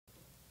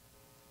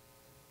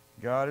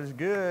God is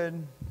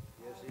good.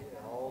 Yes, He is.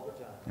 All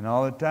the time. And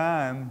all the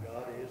time,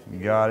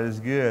 God is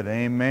good.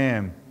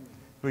 Amen.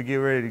 We get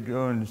ready to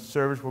go into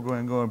service. We're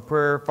going to go in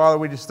prayer. Father,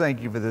 we just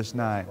thank you for this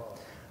night.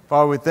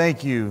 Father, we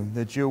thank you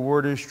that your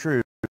word is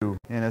true, and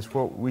that's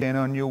what we stand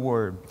on your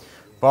word.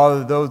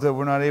 Father, those that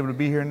were not able to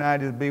be here tonight,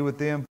 to be with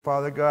them,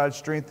 Father God,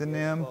 strengthen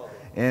them.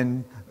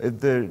 And if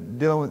they're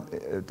dealing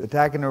with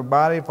attacking their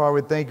body, Father,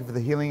 we thank you for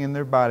the healing in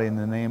their body in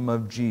the name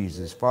of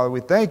Jesus. Father, we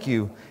thank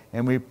you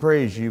and we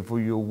praise you for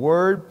your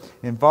word.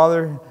 And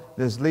Father,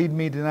 just lead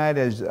me tonight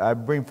as I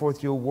bring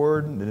forth your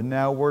word, the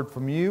now word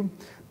from you.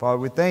 Father,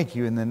 we thank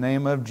you in the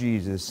name of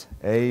Jesus.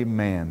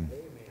 Amen.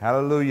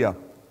 Hallelujah.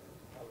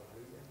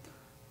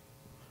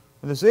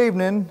 This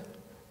evening,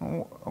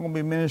 I'm going to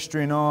be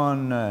ministering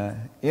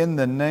on in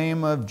the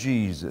name of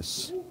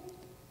Jesus.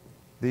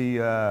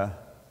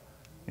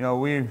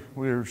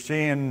 We're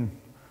seeing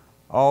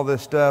all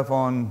this stuff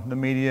on the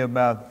media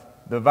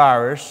about the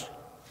virus,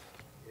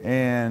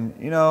 and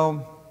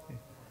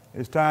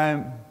it's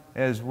time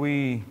as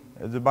we,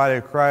 as the body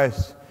of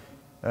Christ,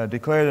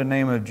 declare the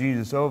name of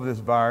Jesus over this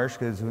virus,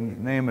 because the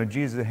name of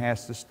Jesus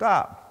has to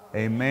stop.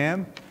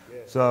 Amen.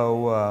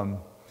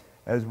 So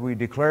as we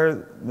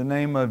declare the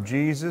name of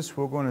Jesus,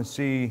 we're going to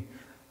see.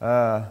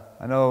 I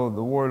know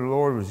the word of the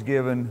Lord was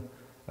given.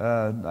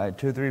 Like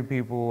 2 or 3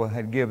 people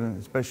had given,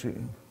 especially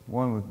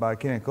one was by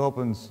Kenneth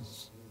Copeland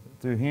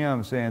through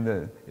him, saying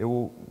that it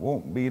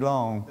won't be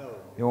long.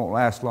 It won't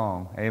last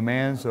long.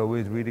 Amen. So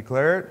as we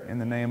declare it in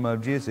the name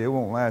of Jesus, it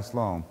won't last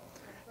long.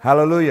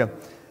 Hallelujah.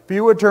 If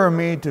you would turn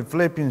me to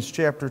Philippians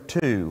chapter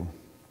 2.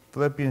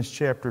 Philippians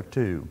chapter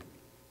 2.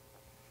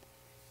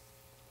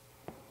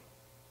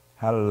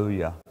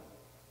 Hallelujah.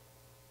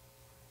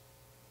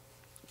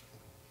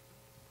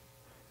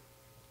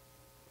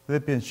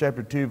 Philippians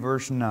chapter 2,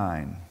 verse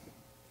 9.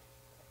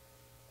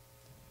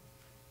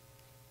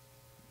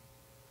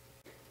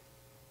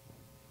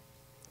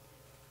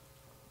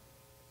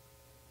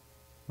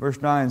 Verse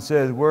 9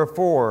 says,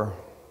 "Wherefore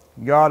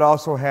God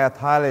also hath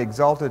highly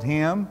exalted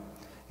him,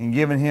 and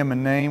given him a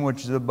name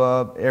which is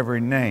above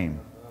every name."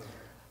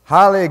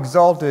 Highly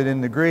exalted in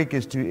the Greek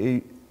is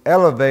to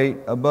elevate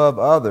above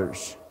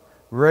others,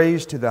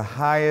 raised to the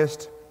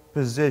highest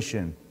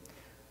position.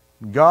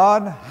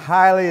 God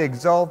highly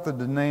exalted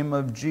the name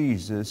of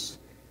Jesus.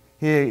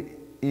 He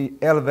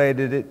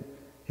elevated it.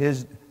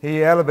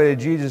 He elevated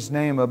Jesus'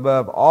 name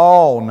above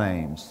all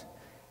names.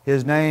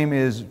 His name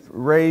is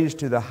raised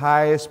to the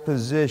highest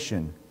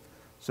position.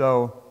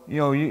 So,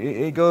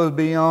 it goes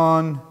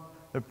beyond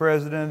the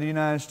President of the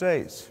United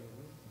States.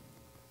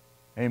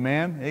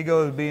 Amen? It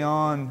goes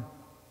beyond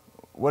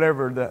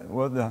whatever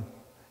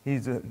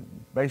he's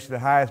basically the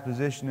highest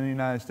position in the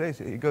United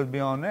States. It goes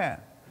beyond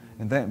that.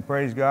 And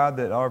praise God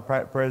that our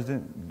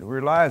President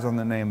relies on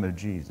the name of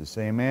Jesus.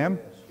 Amen?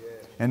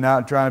 Yes. And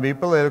not trying to be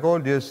political,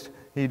 just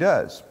he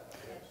does.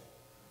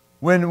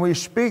 When we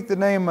speak the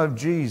name of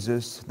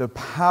Jesus, the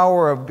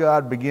power of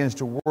God begins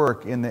to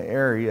work in the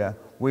area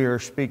we are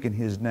speaking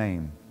His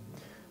name.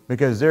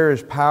 Because there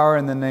is power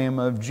in the name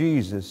of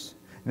Jesus.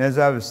 And as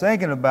I was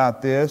thinking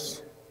about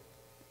this,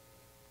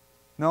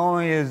 not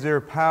only is there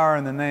power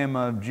in the name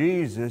of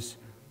Jesus,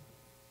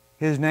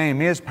 His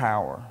name is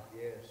power.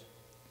 Yes.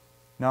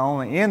 Not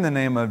only in the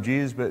name of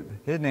Jesus, but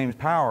His name is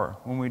power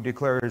when we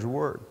declare His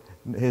word,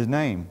 His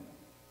name.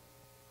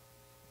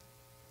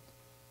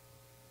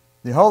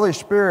 The Holy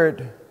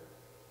Spirit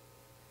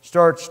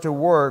starts to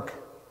work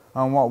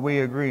on what we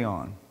agree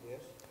on.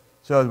 Yes.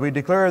 So as we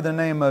declare the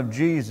name of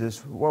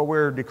Jesus, what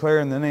we're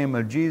declaring the name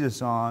of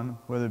Jesus on,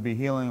 whether it be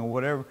healing or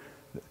whatever,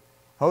 the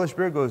Holy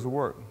Spirit goes to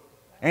work.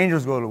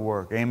 Angels go to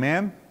work.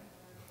 Amen?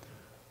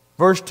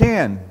 Verse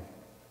 10,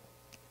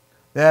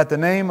 that at the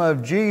name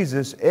of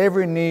Jesus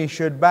every knee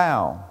should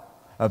bow,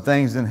 of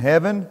things in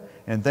heaven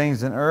and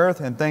things in earth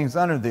and things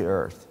under the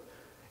earth.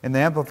 In the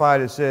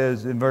Amplified it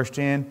says in verse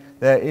 10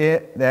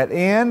 at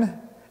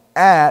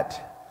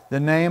the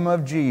name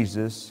of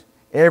Jesus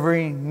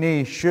every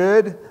knee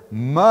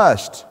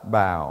must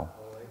bow,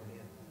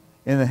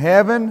 in the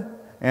heaven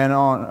and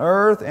on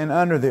earth and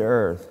under the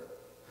earth.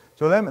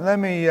 So let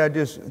me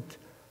just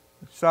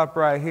stop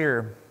right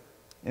here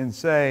and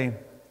say,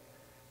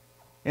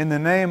 in the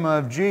name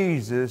of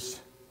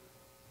Jesus,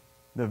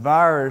 the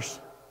virus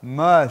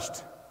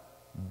must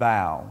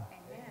bow.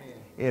 Amen.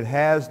 It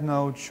has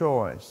no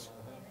choice.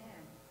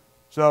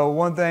 So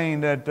one thing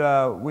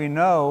that we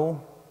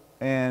know,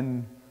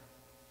 and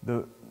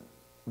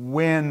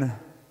when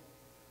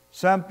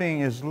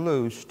something is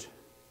loosed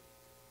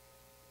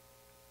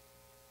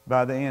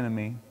by the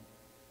enemy,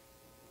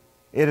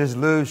 it is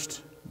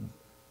loosed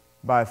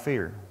by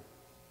fear.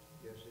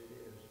 Yes, it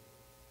is.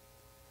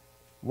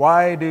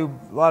 Why do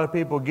a lot of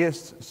people get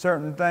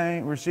certain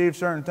things, receive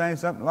certain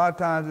things? A lot of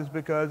times it's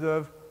because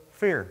of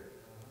fear.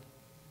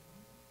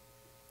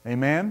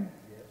 Amen?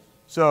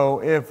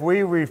 So if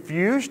we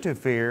refuse to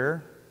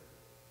fear,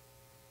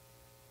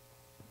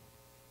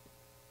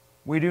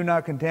 we do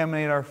not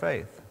contaminate our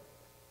faith.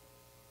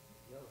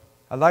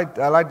 I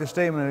like the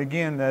statement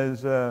again,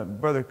 as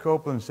Brother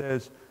Copeland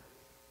says,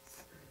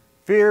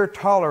 fear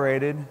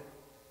tolerated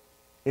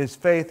is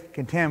faith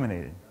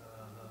contaminated.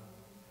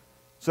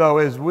 So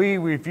as we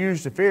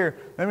refuse to fear,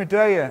 let me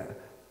tell you,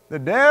 the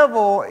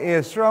devil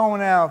is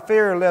throwing out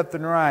fear left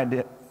and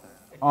right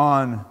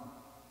on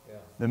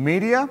the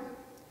media,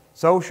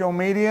 social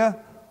media,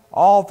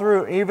 all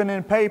through, even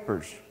in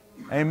papers.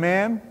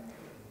 Amen?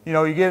 You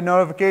know, you get a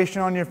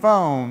notification on your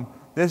phone,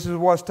 this is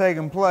what's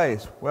taking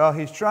place. Well,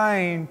 he's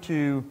trying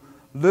to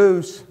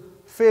loose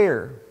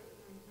fear.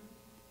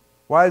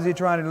 Why is he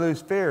trying to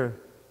lose fear?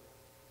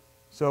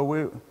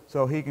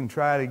 So he can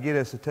try to get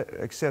us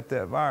to accept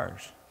that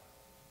virus.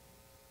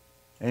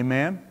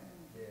 Amen?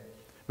 Yes.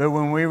 But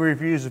when we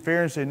refuse to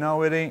fear and say,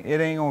 no, it ain't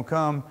going to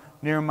come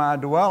near my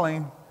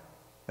dwelling,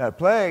 that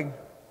plague,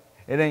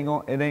 it ain't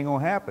going to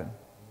happen.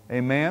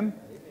 Amen?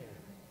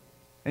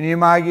 And you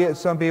might get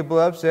some people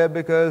upset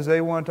because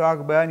they want to talk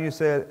about it, and you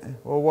say,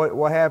 well,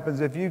 what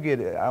happens if you get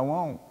it? I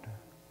won't.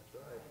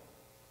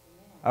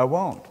 I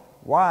won't.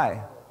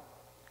 Why?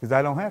 Because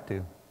I don't have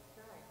to.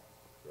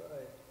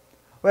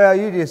 Well,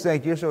 you just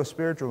think you're so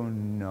spiritual.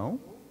 No.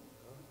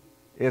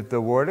 If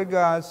the Word of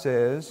God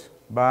says,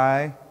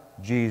 by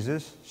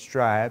Jesus'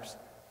 stripes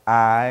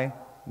I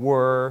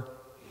were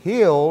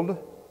healed,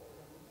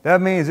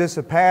 that means it's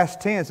a past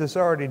tense. It's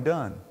already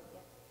done.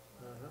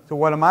 So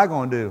what am I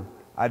going to do?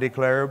 I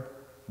declare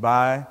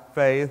by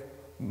faith,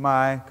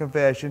 my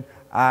confession,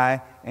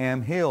 I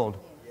am healed.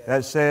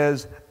 That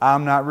says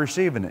I'm not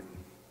receiving it.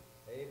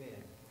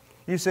 Amen.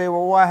 You say,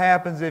 well, what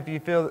happens if you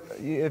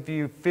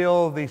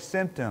feel the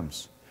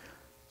symptoms?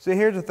 See,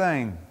 here's the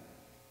thing.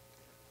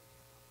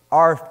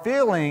 Our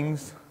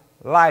feelings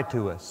lie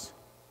to us.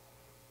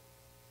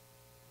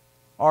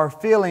 Our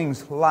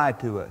feelings lie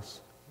to us.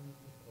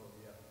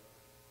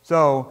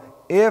 So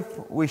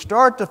if we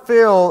start to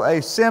feel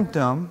a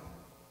symptom,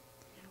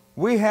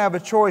 we have a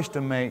choice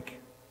to make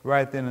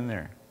right then and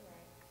there.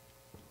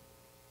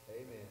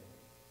 Amen.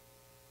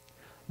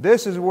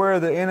 This is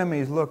where the enemy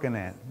is looking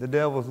at. The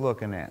devil's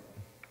looking at.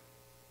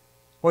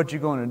 What you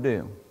going to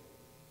do?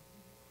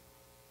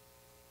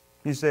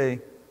 You say,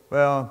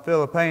 well,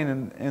 feel a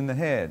pain in the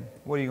head.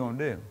 What are you going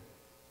to do?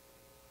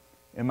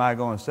 Am I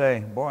going to say,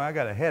 boy, I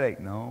got a headache?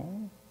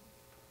 No.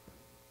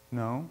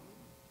 No.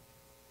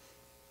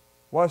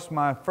 What's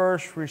my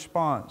first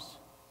response?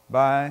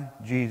 By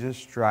Jesus'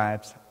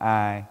 stripes,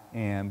 I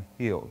am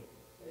healed.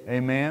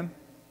 Amen?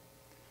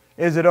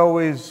 Is it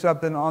always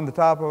something on the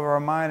top of our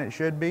mind? It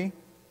should be,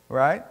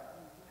 right?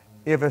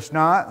 If it's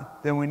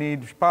not, then we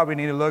probably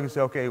need to look and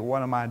say, okay,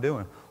 what am I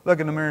doing? Look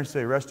in the mirror and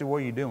say, Rusty, what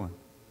are you doing?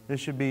 This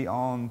should be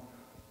on,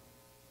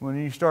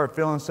 when you start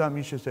feeling something,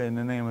 you should say, in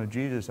the name of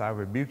Jesus, I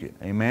rebuke it.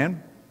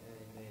 Amen?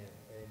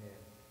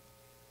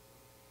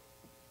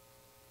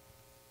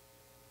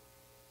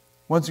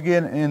 Once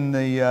again, in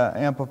the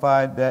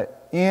Amplified,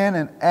 that in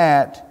and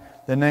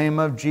at the name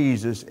of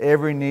Jesus,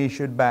 every knee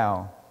should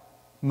bow,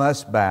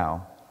 must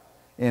bow,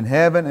 in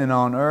heaven and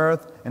on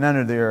earth and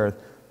under the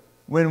earth.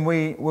 When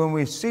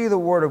we see the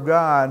Word of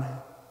God,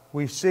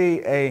 we see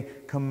a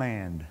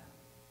command.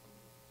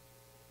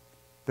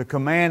 The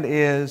command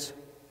is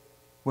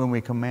when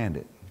we command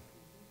it.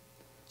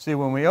 See,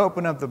 when we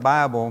open up the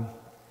Bible,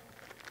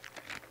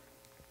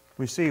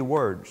 we see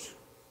words.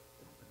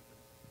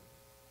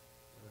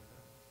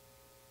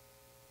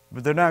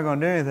 But they're not going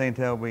to do anything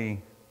until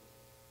we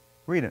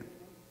read it,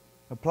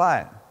 apply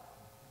it.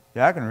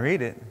 Yeah, I can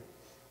read it.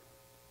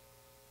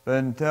 But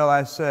until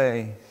I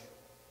say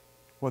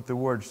what the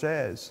Word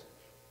says,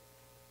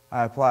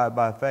 I apply it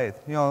by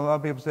faith. You know, a lot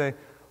of people say,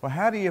 well,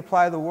 how do you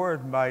apply the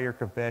Word? By your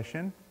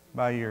confession,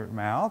 by your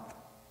mouth.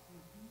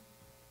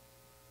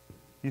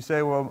 You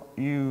say, well,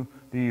 do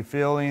you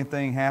feel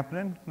anything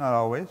happening? Not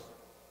always.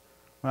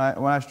 When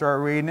I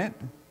start reading it,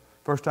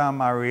 first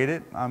time I read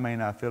it, I may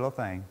not feel a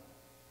thing.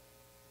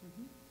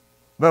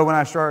 But when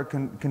I start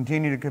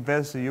continue to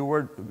confess your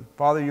Word,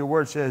 Father, your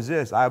Word says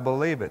this, I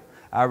believe it,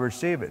 I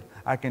receive it,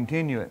 I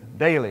continue it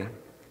daily.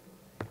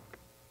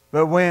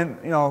 But when,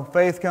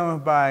 faith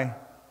comes by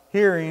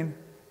hearing,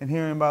 and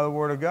hearing by the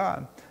Word of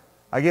God,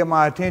 I get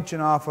my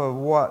attention off of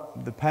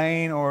what the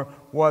pain or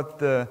what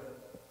the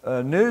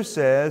news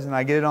says, and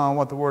I get it on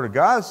what the Word of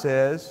God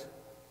says.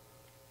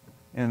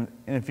 And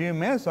in a few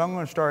minutes, I'm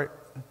going to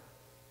start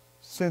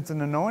sensing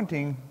the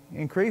anointing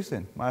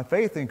increasing, my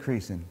faith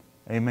increasing.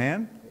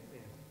 Amen?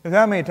 Because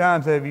how many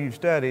times have you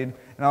studied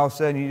and all of a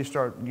sudden you just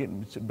start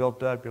getting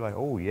built up? You're like,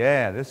 oh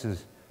yeah, this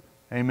is,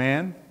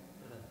 amen?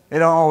 It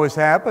don't always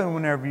happen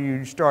whenever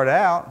you start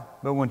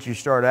out. But once you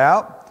start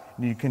out,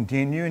 you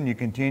continue and you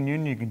continue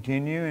and you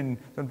continue. And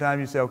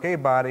sometimes you say, okay,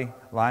 body,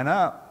 line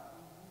up.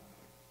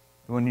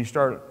 When you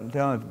start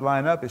telling it to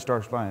line up, it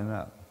starts lining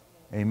up.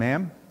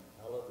 Amen?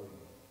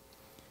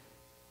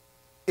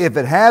 If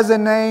it has a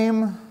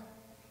name,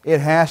 it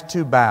has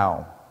to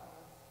bow.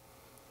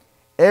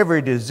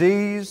 Every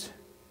disease,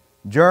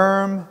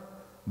 germ,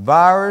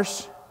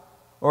 virus,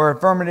 or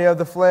infirmity of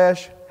the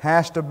flesh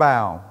has to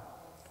bow.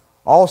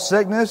 All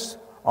sickness,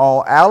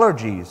 all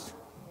allergies.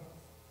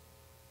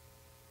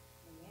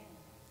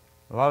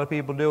 A lot of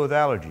people deal with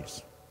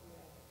allergies.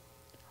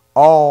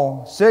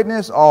 All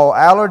sickness, all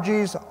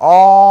allergies,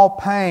 all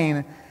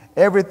pain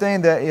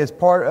everything that is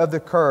part of the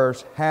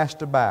curse has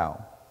to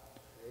bow.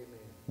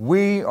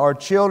 We are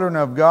children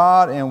of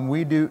God, and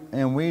we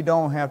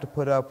don't have to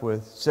put up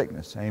with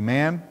sickness.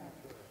 Amen.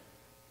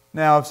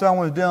 Now, if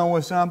someone's dealing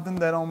with something,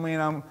 that don't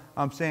mean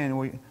I'm saying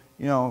we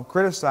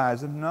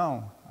criticize them.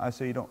 No, I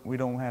say we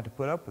don't have to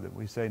put up with it.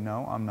 We say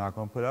no, I'm not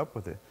going to put up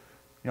with it.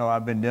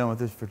 I've been dealing with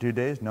this for 2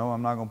 days. No,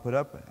 I'm not going to put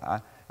up with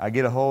it. I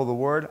get a hold of the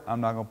Word.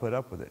 I'm not going to put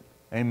up with it.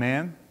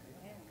 Amen.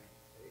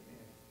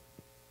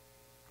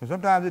 Because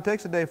sometimes it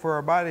takes a day for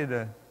our body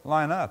to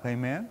line up.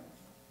 Amen.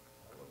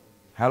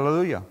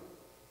 Hallelujah.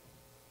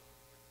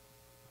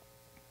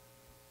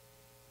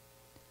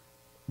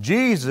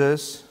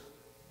 Jesus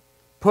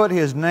put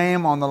His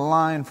name on the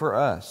line for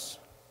us.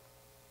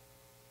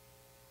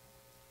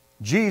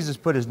 Jesus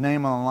put His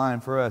name on the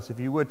line for us. If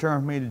you would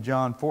turn with me to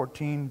John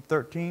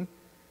 14:13,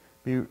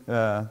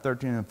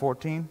 13 and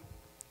 14.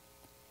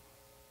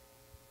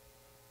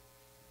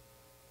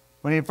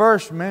 When He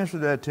first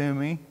ministered that to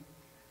me,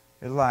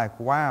 it's like,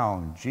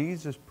 wow,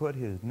 Jesus put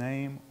His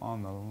name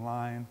on the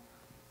line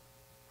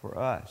for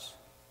us.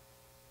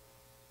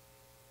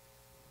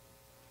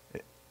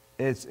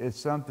 It's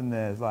something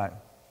that is like,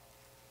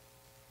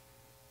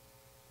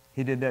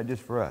 He did that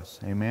just for us.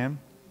 Amen.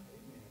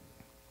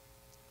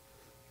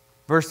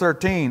 Verse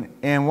 13,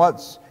 and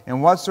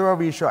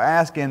whatsoever ye shall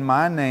ask in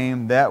my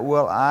name, that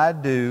will I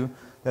do,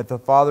 that the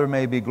Father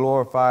may be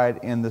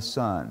glorified in the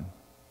Son.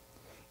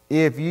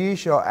 If ye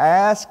shall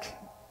ask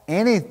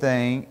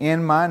anything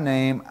in my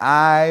name,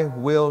 I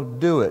will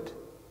do it.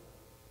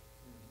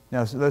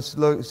 Now let's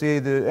see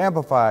the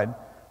Amplified.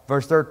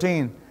 Verse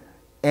 13,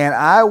 and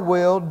I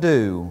will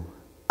do,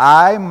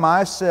 I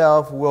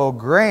myself will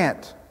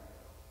grant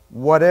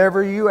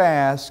whatever you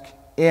ask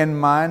in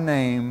my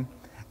name,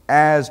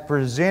 as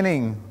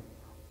presenting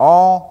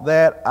all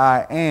that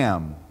I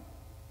am,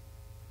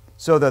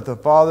 so that the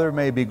Father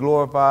may be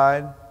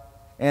glorified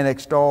and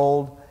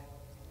extolled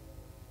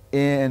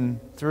in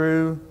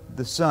through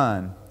the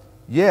Son.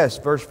 Yes,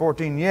 verse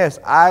 14, yes,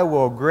 I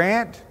will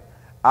grant,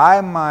 I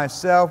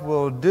myself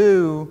will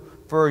do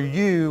for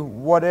you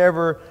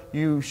whatever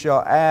you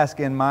shall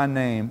ask in my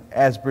name,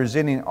 as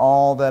presenting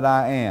all that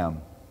I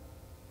am.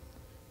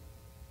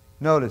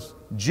 Notice,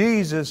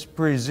 Jesus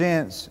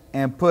presents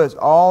and puts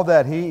all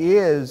that He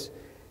is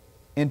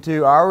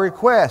into our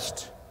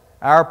request,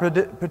 our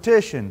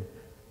petition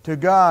to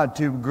God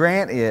to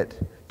grant it,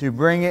 to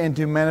bring it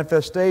into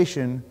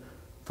manifestation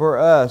for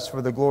us,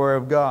 for the glory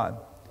of God.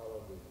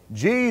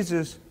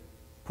 Jesus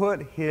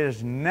put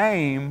His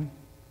name,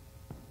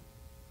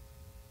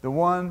 the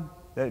one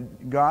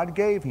that God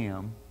gave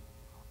Him,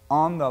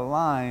 on the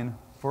line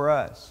for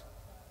us.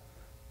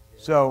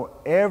 So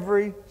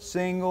every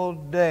single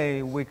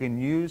day we can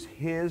use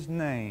His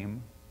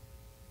name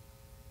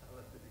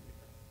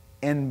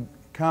and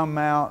come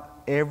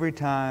out every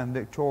time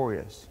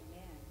victorious.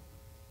 Amen.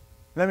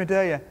 Let me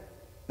tell you,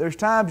 there's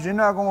times you're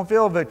not going to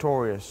feel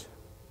victorious.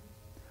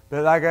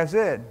 But like I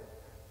said,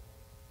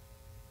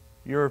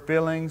 your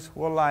feelings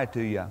will lie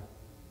to you.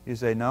 You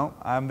say, no,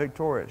 I'm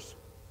victorious.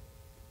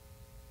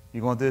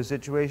 You're going through a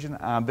situation,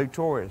 I'm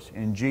victorious.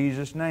 In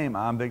Jesus' name,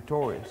 I'm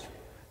victorious.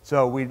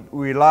 So we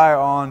rely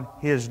on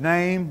His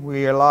name,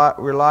 we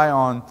rely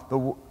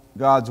on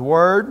God's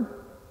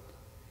Word,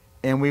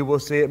 and we will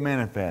see it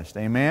manifest.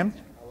 Amen?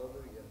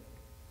 Hallelujah.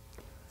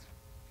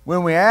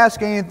 When we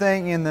ask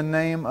anything in the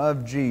name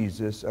of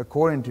Jesus,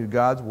 according to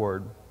God's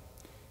Word,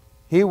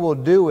 He will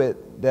do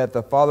it that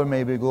the Father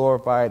may be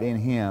glorified in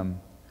Him.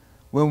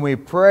 When we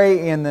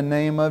pray in the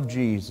name of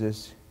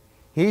Jesus,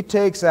 He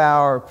takes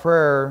our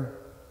prayer,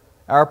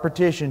 our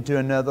petition to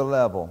another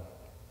level.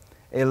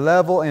 A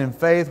level in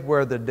faith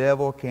where the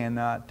devil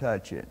cannot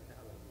touch it.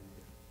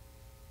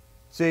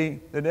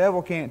 See, the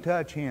devil can't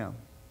touch Him.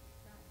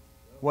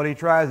 What he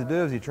tries to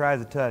do is he tries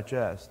to touch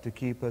us to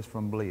keep us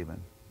from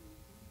believing.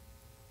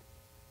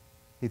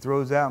 He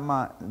throws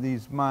out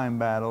these mind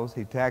battles.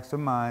 He attacks the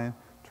mind,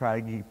 try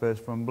to keep us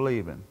from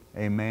believing.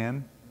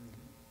 Amen?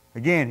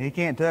 Again, he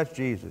can't touch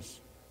Jesus.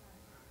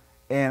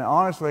 And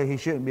honestly, he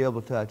shouldn't be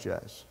able to touch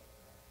us.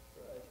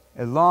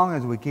 As long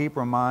as we keep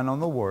our mind on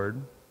the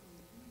Word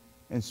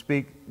and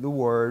speak the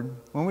Word.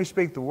 When we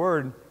speak the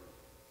Word,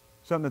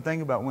 something to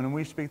think about, when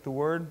we speak the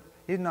Word,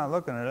 He's not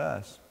looking at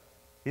us.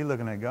 He's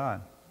looking at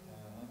God.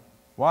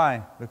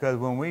 Why? Because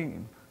when we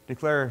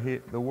declare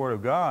the Word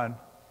of God,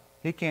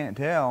 He can't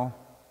tell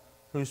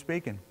who's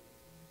speaking.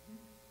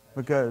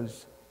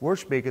 Because we're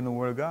speaking the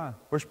Word of God.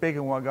 We're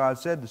speaking what God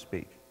said to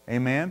speak.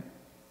 Amen?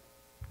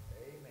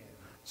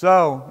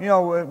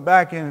 So,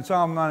 back in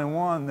Psalm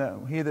 91, that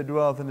He that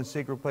dwelleth in the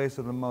secret place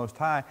of the Most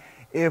High,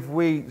 if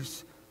we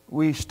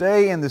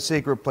stay in the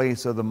secret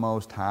place of the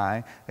Most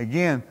High,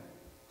 again,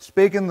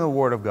 speaking the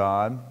Word of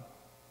God,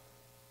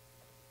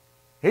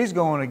 He's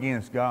going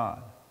against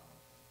God.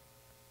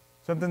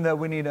 Something that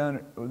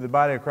the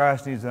body of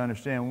Christ needs to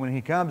understand. When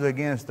He comes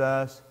against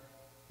us,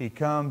 He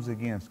comes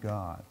against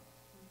God.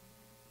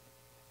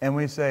 And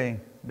we say,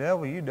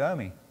 devil, you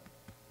dummy.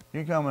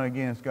 You're coming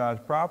against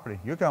God's property.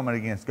 You're coming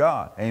against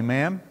God.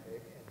 Amen?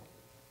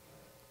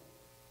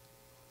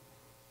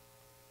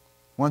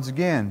 Once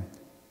again,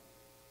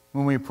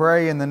 when we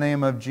pray in the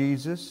name of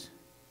Jesus,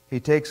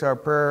 He takes our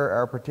prayer,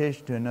 our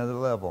petition to another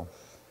level.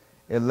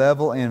 A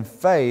level in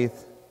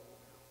faith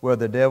where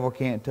the devil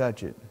can't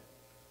touch it.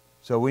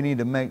 So we need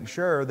to make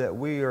sure that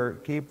we are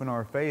keeping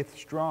our faith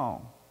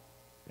strong.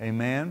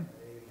 Amen?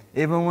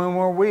 Even when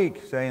we're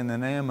weak, say, in the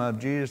name of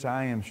Jesus,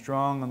 I am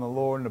strong in the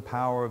Lord and the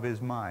power of His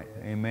might.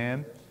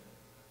 Amen?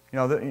 You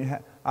know,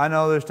 I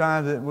know there's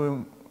times that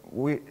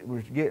we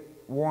get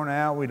worn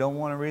out, we don't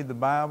want to read the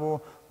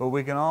Bible, but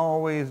we can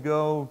always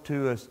go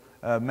to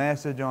a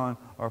message on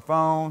our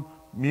phone,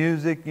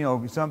 music, you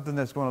know, something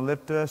that's going to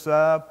lift us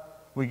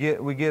up. We get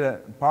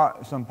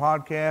some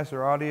podcasts or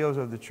audios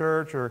of the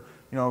church, or,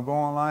 you know, go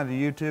online to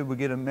YouTube, we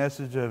get a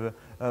message of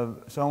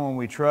someone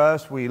we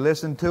trust, we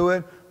listen to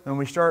it, and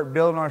we start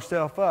building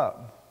ourselves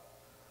up.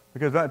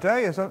 Because I tell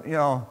you, you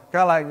know,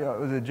 kind of like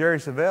was it Jerry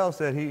Savelle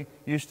said, he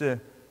used to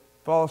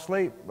fall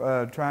asleep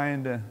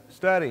trying to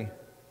study.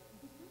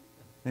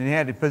 And he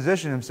had to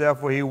position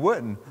himself where he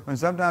wouldn't. And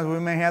sometimes we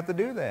may have to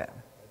do that.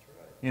 That's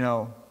right. You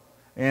know.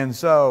 And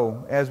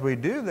so, as we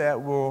do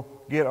that, we'll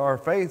get our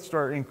faith,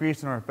 start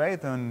increasing our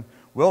faith, and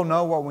we'll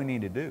know what we need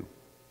to do.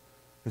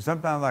 Because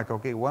sometimes, like,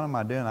 okay, what am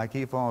I doing? I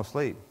keep falling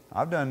asleep.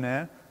 I've done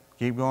that.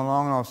 Keep going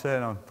along, and all of a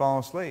sudden I'm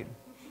falling asleep.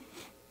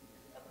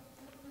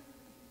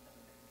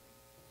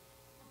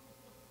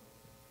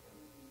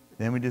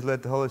 Then we just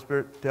let the Holy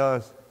Spirit tell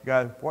us,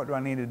 God, what do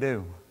I need to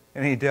do?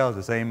 And He tells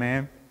us,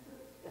 amen.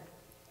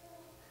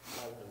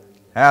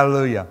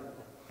 Hallelujah.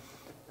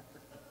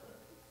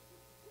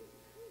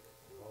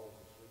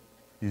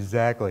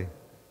 Exactly.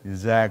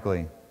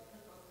 Exactly.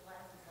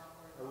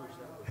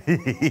 I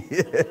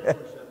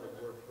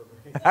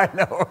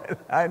know it.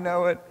 I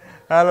know it.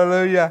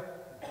 Hallelujah.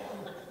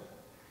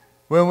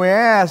 When we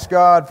ask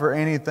God for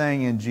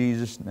anything in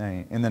Jesus'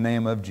 name, in the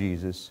name of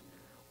Jesus,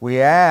 we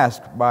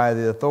ask by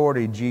the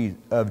authority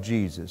of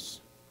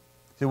Jesus.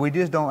 So we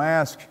just don't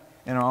ask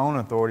in our own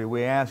authority.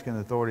 We ask in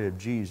the authority of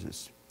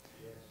Jesus.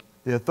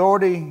 The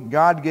authority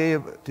God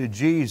gave to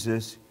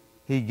Jesus,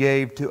 He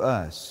gave to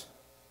us.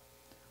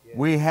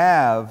 We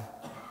have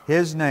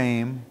His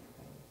name,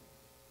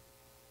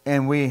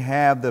 and we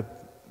have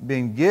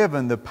been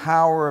given the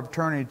power of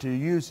attorney to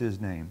use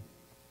His name.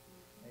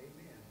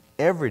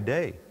 Every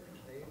day.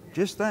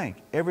 Just think,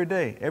 every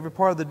day, every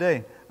part of the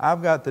day.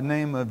 I've got the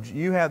name of,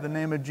 you have the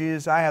name of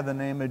Jesus, I have the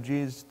name of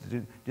Jesus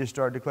to just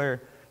start declaring.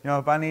 You know,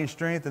 if I need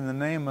strength in the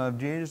name of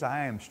Jesus,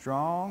 I am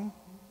strong.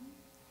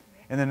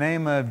 In the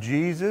name of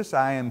Jesus,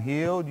 I am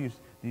healed. You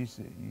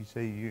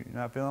say you're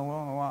not feeling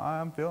well? Well,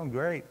 I'm feeling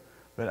great.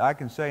 But I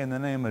can say in the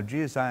name of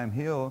Jesus, I am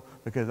healed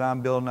because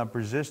I'm building up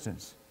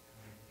resistance.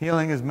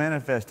 Healing is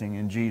manifesting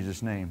in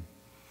Jesus' name.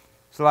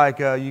 It's like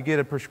you get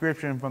a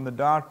prescription from the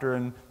doctor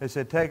and they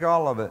say, take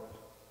all of it.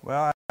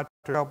 Well,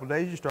 after a couple of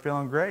days, you start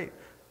feeling great.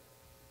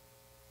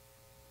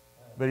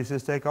 But He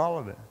says, take all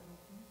of it.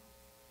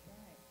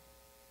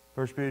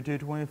 1 Peter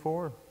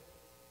 2:24.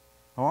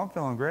 Oh, I'm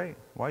feeling great.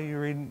 Why are you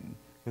reading?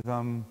 Because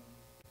I'm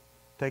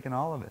taking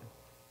all of it.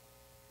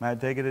 I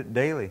take it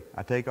daily.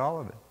 I take all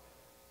of it.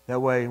 That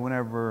way,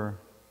 whenever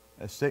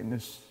a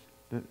sickness,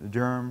 the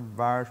germ,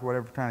 virus,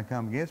 whatever trying to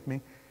come against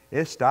me,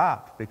 it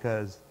stops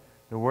because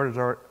the Word is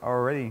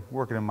already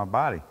working in my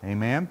body.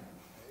 Amen?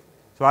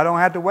 So I don't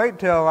have to wait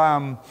till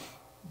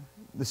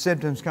the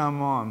symptoms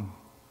come on.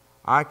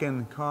 I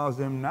can cause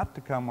them not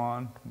to come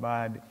on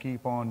by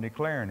keep on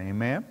declaring.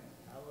 Amen?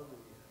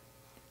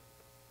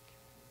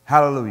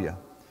 Hallelujah.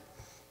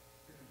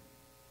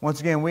 Once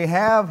again, we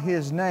have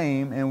His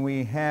name and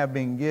we have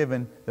been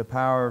given the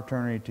power of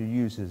attorney to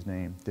use His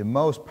name. The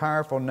most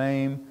powerful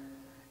name,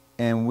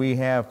 and we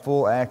have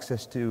full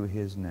access to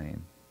His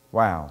name.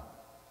 Wow.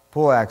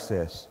 Full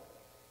access.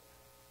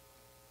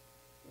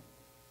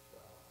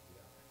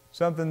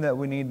 Something that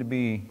we need to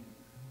be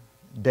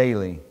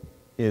daily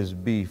is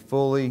be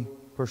fully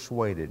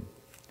persuaded.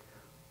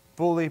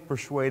 Fully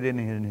persuaded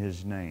in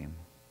His name.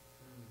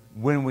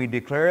 When we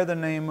declare the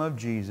name of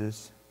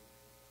Jesus,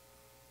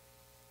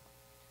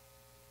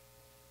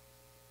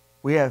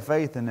 we have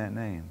faith in that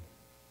name.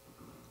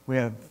 We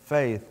have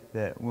faith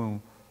that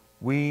when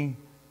we,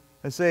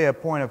 let's say a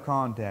point of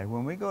contact,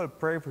 when we go to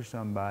pray for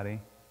somebody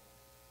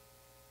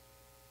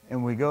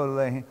and we go to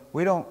lay hands,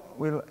 you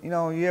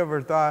know, you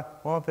ever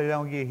thought, well, if they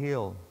don't get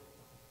healed?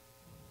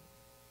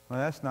 Well,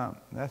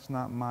 that's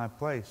not my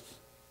place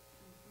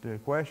to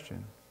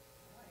question.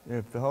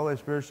 If the Holy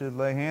Spirit should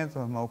lay hands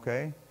on them,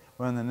 okay.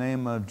 Well, in the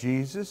name of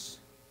Jesus,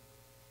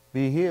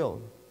 be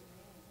healed.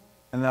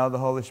 And allow the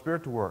Holy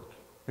Spirit to work.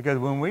 Because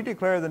when we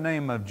declare the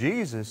name of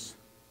Jesus,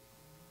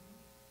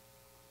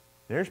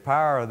 there's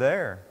power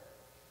there.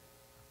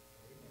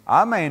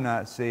 I may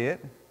not see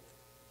it.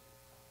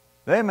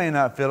 They may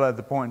not feel it at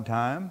the point in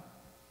time.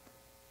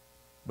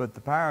 But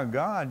the power of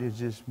God is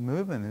just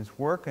moving, it's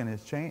working,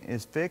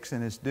 it's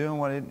fixing, it's doing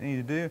what it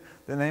needs to do.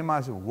 Then they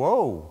might say,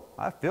 whoa,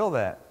 I feel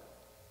that.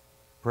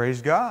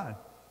 Praise God.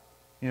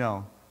 You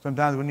know,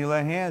 sometimes when you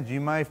lay hands,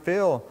 you may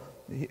feel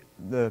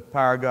the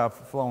power of God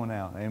flowing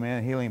out.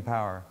 Amen. Healing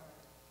power.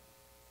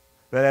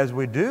 But as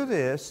we do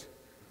this,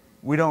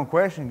 we don't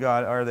question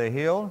God. Are they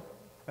healed?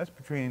 That's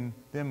between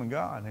them and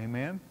God.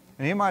 Amen.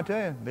 And He might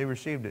tell you they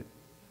received it.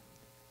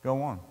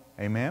 Go on.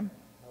 Amen.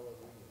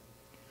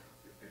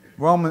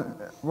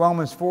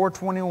 Romans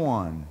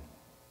 4:21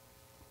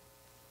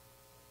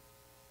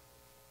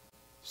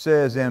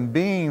 says, and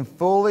being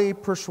fully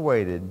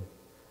persuaded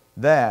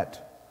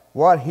that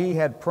what He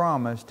had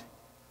promised,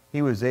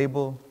 He was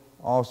able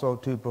also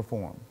to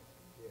perform.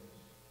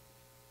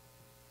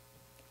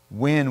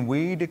 When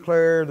we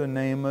declare the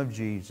name of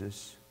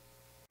Jesus,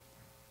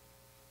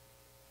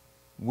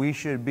 we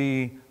should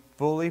be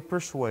fully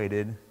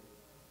persuaded,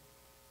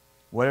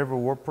 whatever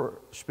we're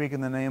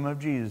speaking the name of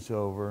Jesus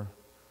over,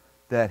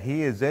 that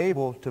He is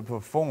able to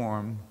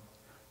perform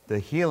the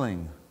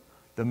healing,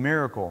 the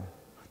miracle,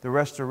 the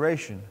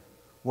restoration,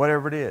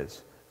 whatever it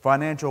is,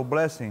 financial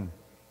blessing.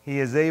 He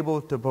is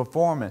able to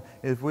perform it.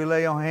 If we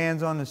lay our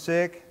hands on the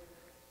sick,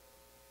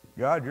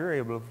 God, you're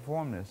able to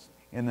perform this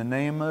in the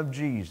name of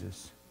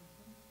Jesus.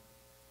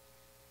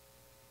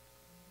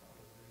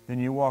 Then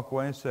you walk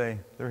away and say,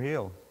 they're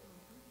healed.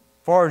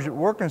 As far as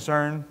we're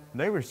concerned,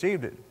 they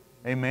received it.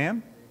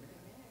 Amen?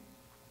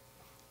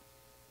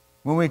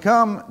 When we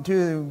come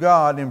to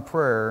God in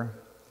prayer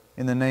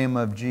in the name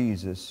of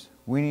Jesus,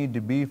 we need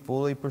to be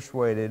fully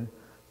persuaded,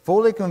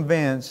 fully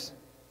convinced,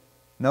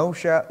 no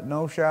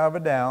shadow of a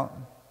doubt,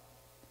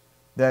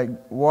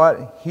 that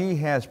what He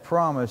has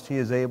promised He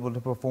is able to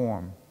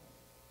perform.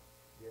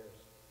 Yes.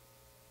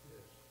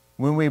 Yes.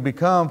 When we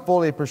become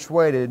fully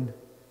persuaded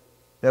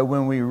that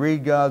when we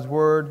read God's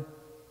Word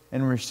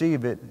and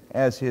receive it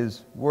as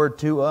His Word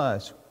to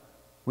us,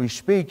 we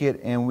speak it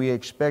and we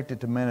expect it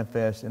to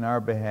manifest in our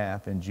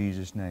behalf in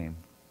Jesus' name.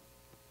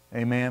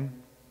 Amen? Amen.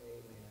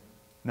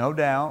 No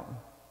doubt.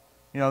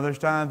 You know, there's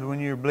times when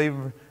you're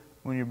believing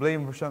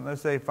for something,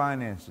 let's say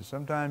finances.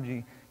 Sometimes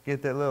you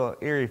get that little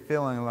eerie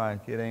feeling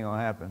like it ain't going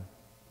to happen.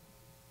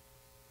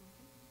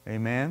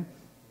 Amen?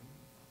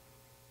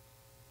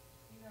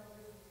 You know,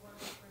 this is one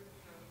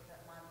scripture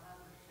that my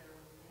mother shared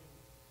with me,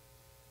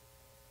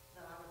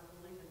 that I was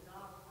believing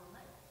God for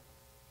me.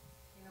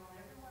 You know,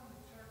 and everyone in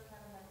the church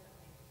had a message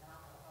me, and I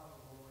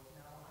thought, oh Lord, you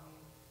know, I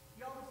mean,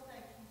 you always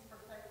think He's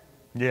forsaken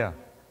me. Yeah.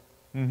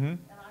 Mm-hmm.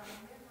 And I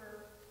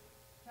remember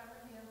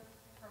coming in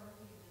from the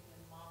evening,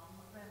 and Mom and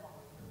my grandma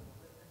was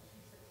with, and she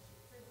said,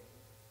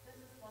 this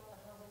is what the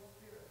Holy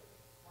Spirit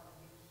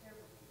wanted me to share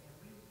with you.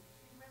 And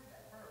she read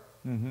that verse.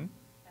 Mm-hmm.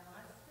 And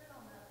I stood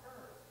on that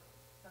verse,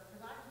 because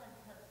I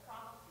had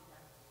prophecy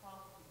after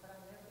prophecy, but I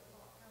never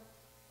saw it come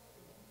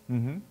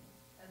Mm-hmm.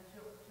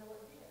 until it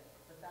did.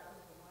 But that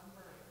was the one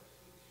verse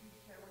that she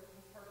shared with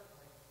me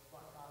personally,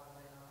 what God had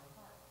laid on her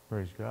heart.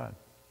 Praise God.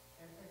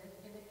 And it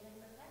came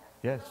to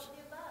pass. Yes. Don't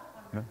give up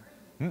on No.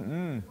 your dream.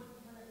 Mm-mm.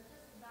 When it's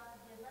just about to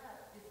give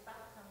up, it's about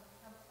to come to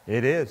pass.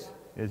 It is.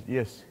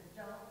 Yes.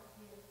 Don't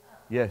give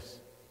up. Yes.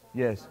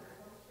 Yes.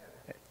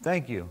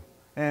 Thank you.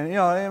 And, you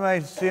know, it may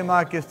seem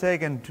like it's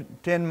taking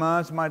 10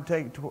 months, it might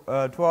take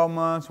 12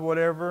 months,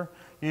 whatever.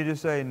 You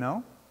just say,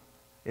 no,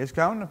 it's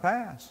coming to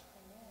pass.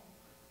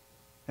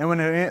 And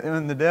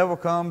when the devil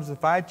comes to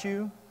fight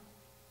you,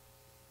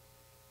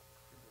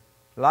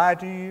 lie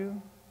to you,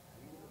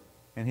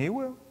 and he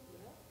will.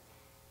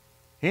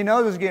 He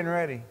knows it's getting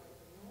ready.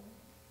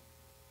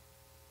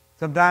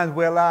 Sometimes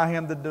we allow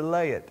him to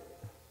delay it.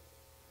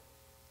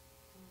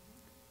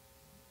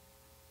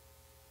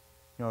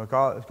 You know, it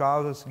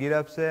causes us to get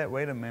upset.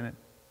 Wait a minute.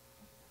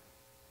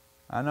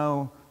 I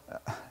know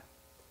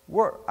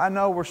we're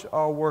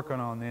all working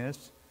on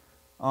this,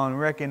 on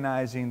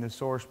recognizing the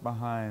source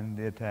behind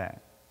the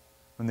attack.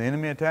 When the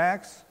enemy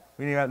attacks,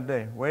 we need to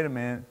today. Wait a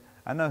minute.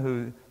 I know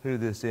who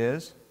this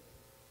is.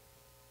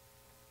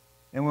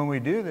 And when we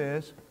do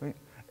this,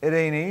 it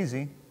ain't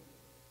easy.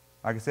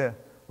 Like I said,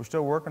 we're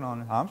still working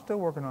on it. I'm still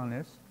working on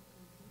this.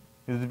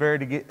 It's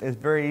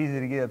very easy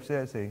to get upset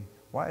and say,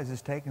 why is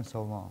this taking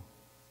so long?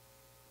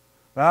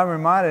 But I'm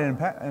reminded,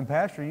 and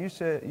Pastor, you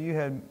said you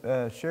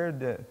had shared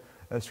the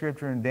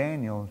scripture in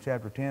Daniel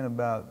chapter 10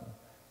 about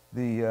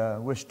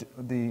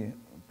the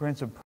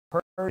prince of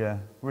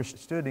Persia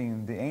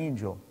withstooding the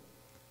angel,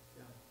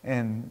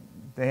 and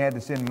they had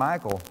to send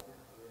Michael.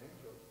 The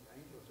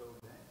angel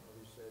told Daniel,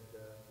 he said,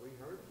 we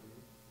heard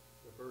you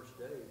the first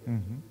day that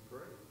Mm-hmm. you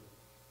prayed,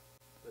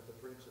 but the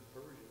prince of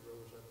Persia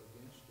rose up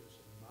against us,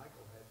 and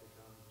Michael had to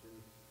come to.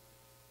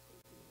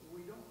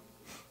 We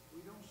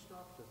don't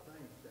stop to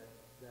think that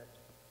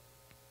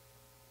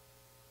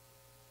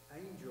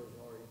angels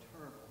are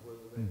eternal,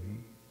 whether they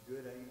be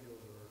good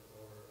angels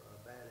or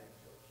bad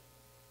angels.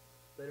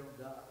 They don't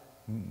die.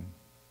 Mm-mm.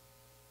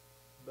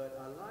 But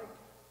I like.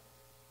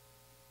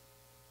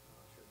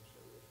 I shouldn't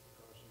say this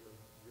because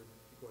you're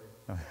go ahead.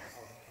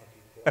 I'll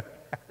keep quiet.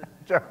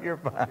 Sure, you're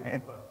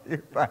fine.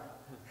 You're fine.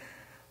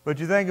 But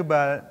you think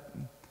about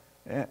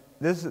it,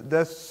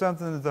 that's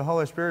something that the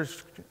Holy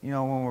Spirit's, you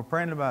know, when we're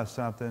praying about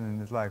something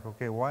and it's like,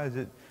 okay, why is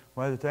it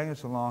taking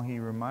so long? He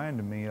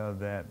reminded me of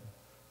that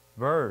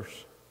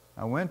verse.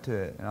 I went to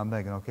it and I'm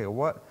thinking, okay,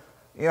 what,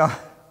 you know,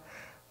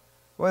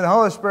 when the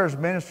Holy Spirit's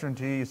ministering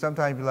to you,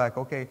 sometimes you're like,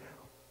 okay,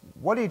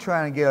 what are you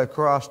trying to get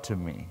across to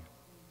me?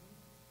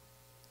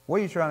 what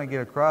are you trying to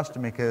get across to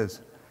me?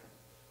 Because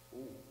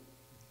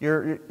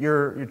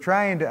you're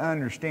trying to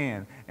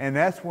understand. And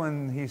that's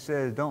when he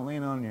says, don't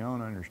lean on your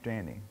own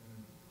understanding.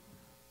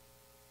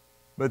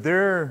 But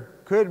there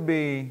could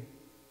be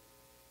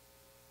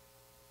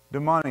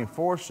demonic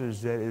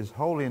forces that is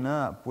holding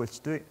up,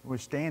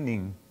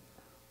 withstanding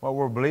what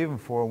we're believing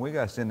for, and we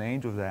got to send the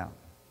angels out.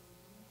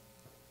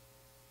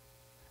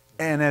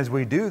 And as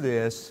we do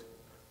this,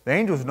 the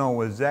angels know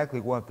exactly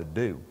what to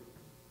do.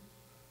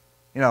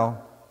 You know,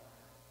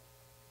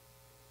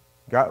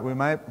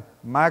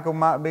 Michael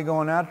might be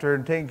going out there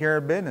and taking care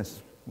of business.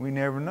 We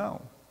never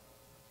know.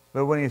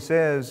 But when he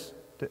says,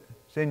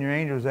 send your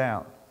angels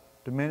out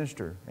to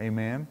minister,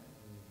 amen?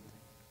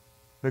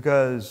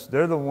 Because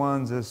they're the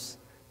ones that's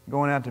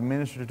going out to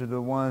minister to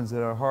the ones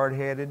that are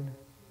hard-headed,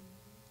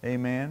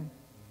 amen?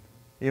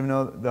 Even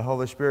though the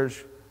Holy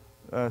Spirit's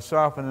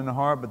softened in the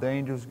heart, but the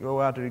angels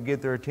go out there to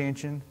get their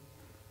attention.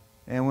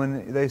 And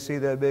when they see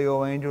that big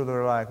old angel,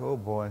 they're like, oh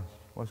boy,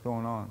 what's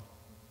going on?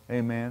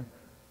 Amen.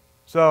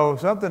 So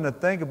something to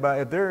think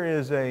about, if there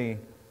is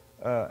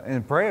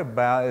and pray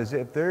about, is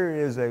if there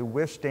is a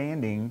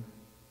withstanding,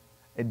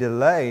 a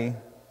delay,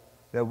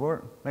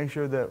 that make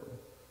sure that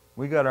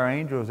we got our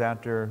angels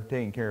out there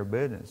taking care of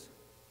business.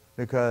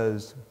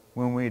 Because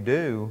when we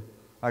do,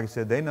 like I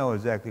said, they know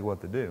exactly what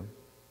to do.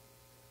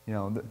 You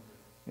know,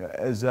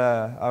 as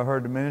I've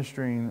heard the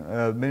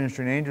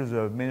ministering angels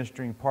are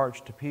ministering parts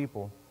to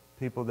people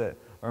that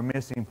are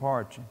missing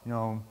parts, you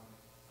know,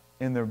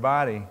 in their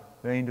body.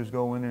 The angels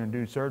go in there and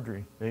do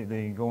surgery.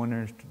 They go in there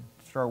and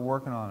start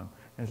working on them.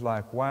 And it's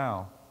like,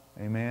 wow,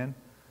 amen.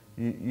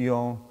 You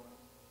know,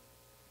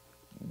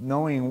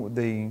 knowing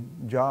the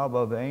job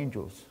of the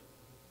angels,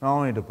 not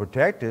only to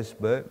protect us,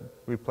 but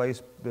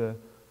replace the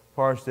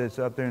parts that's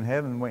up there in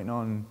heaven waiting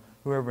on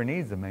whoever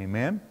needs them,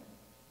 amen.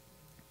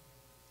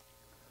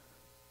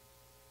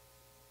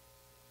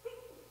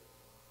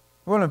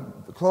 We're going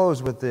to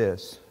close with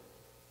this.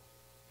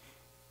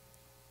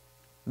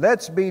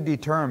 Let's be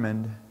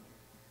determined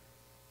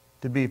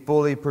to be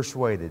fully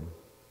persuaded.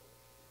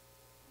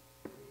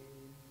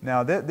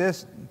 Now,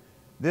 this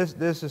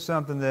is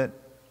something that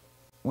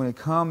when it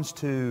comes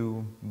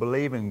to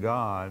believing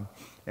God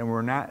and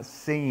we're not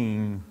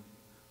seeing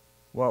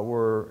what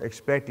we're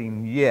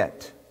expecting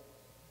yet,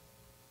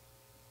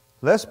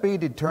 let's be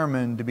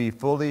determined to be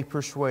fully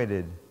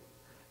persuaded.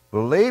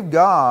 Believe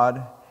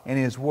God and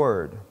His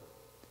Word.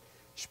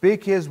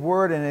 Speak His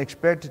Word and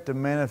expect it to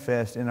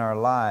manifest in our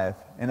life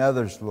and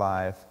others'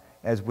 life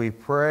as we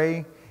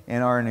pray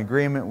and are in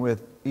agreement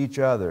with each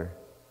other.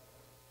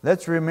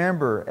 Let's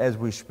remember, as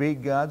we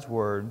speak God's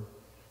Word,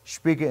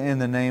 speak it in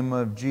the name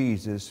of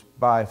Jesus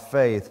by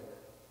faith,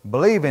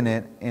 believe in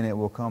it, and it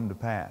will come to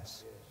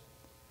pass.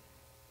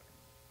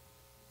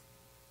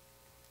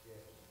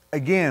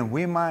 Again,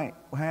 we might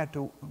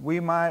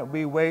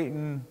be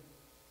waiting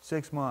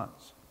 6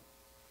 months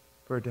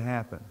for it to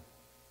happen.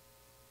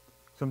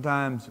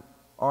 Sometimes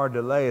our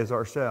delay is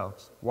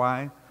ourselves.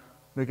 Why?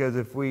 Because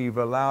if we've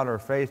allowed our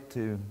faith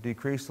to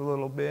decrease a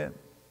little bit,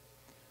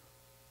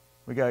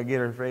 we got to get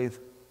our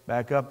faith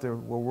back up there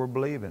where we're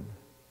believing.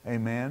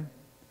 Amen?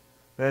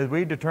 But as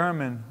we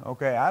determine,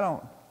 okay, I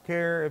don't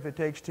care if it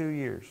takes 2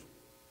 years.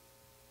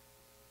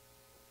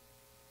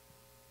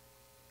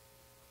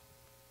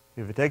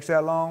 If it takes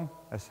that long,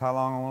 that's how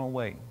long I want to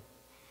wait.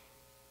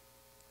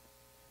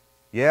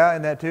 Yeah,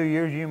 in that 2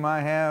 years you're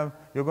going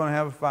to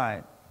have a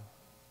fight.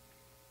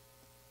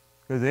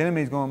 Because the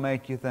enemy's going to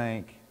make you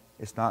think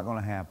it's not going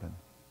to happen.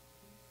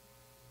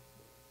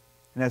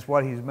 And that's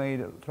what he's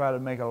try to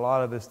make a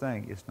lot of us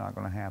think it's not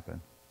going to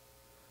happen.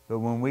 But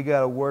when we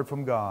got a word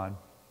from God,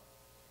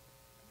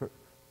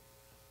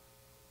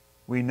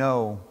 we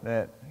know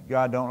that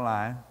God don't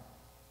lie.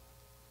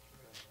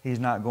 He's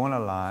not going to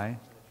lie.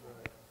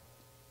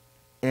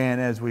 And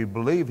as we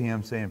believe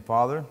Him, saying,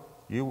 Father,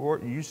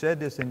 you said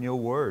this in your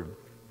Word.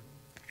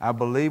 I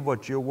believe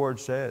what your Word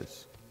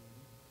says.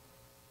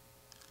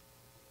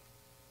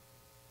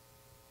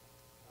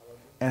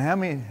 And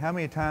how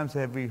many times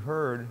have we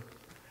heard,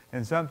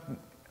 and I'm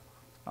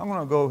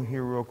going to go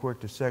here real quick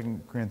to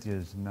 2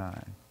 Corinthians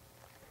 9.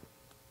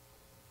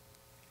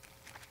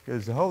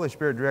 Because the Holy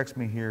Spirit directs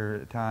me here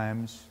at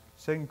times.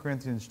 2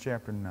 Corinthians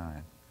chapter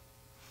 9.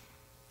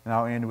 And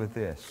I'll end with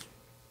this.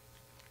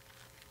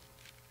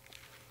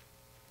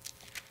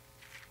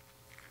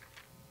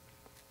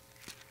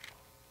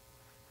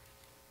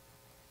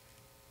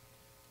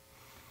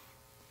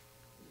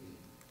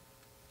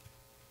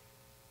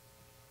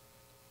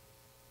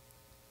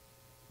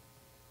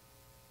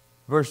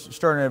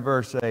 Starting at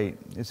verse 8,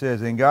 it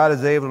says, And God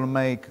is able to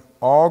make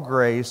all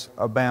grace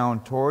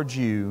abound towards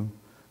you,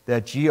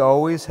 that ye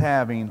always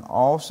having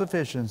all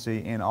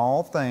sufficiency in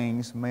all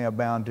things may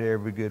abound to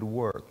every good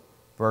work.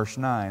 Verse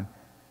 9,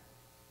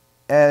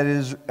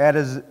 As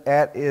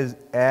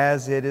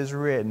it is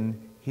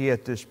written, He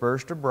hath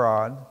dispersed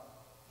abroad,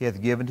 He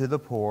hath given to the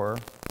poor,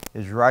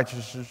 His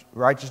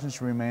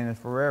righteousness remaineth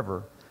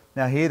forever.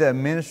 Now he that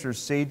ministers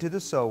seed to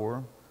the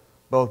sower,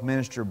 both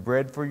minister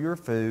bread for your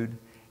food,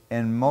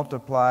 and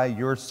multiply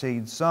your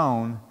seed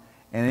sown,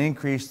 and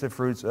increase the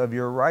fruits of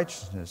your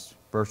righteousness.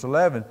 Verse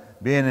 11,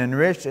 being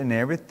enriched in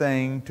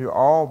everything to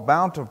all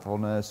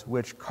bountifulness,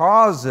 which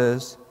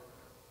causes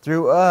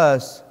through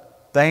us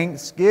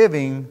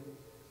thanksgiving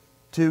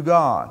to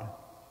God.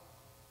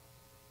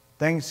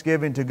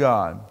 Thanksgiving to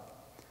God.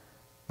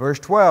 Verse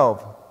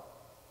 12,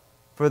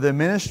 for the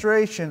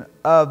administration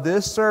of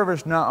this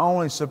service not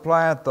only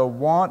supplieth the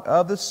want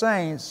of the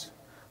saints,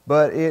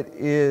 but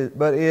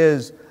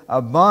is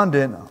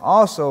abundant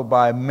also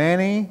by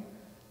many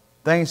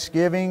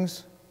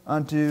thanksgivings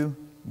unto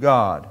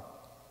God.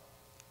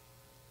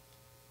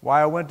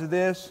 Why I went to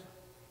this?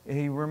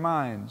 He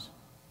reminds,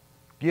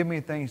 give me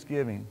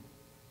thanksgiving.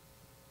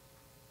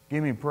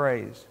 Give me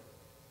praise.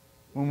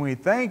 When we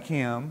thank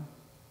Him,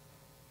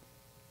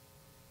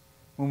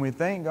 when we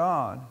thank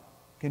God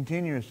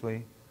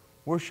continuously,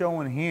 we're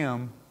showing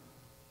Him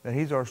that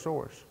He's our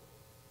source.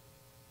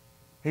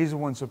 He's the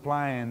one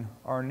supplying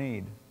our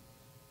need.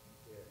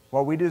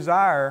 What we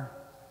desire,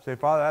 say,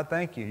 Father, I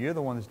thank you. You're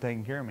the one that's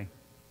taking care of me.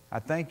 I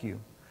thank you.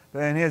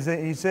 And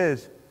he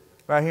says,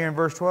 right here in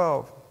verse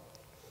 12,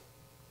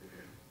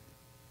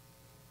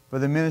 for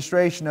the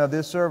ministration of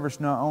this service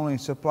not only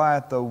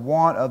supplieth the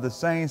want of the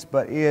saints,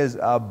 but is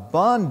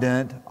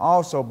abundant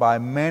also by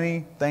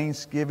many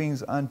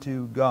thanksgivings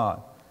unto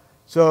God.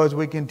 So as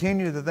we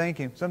continue to thank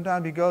Him,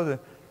 sometimes you go to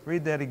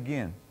read that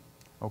again.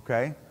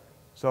 Okay?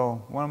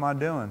 So what am I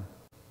doing?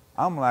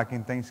 I'm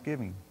lacking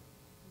thanksgiving.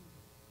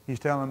 He's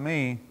telling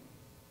me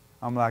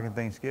I'm lacking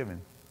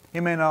thanksgiving. He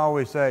may not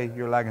always say,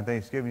 you're lacking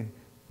thanksgiving.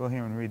 Go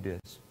here and read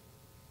this.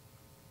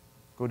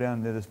 Go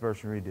down to this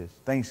verse and read this.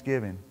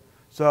 Thanksgiving.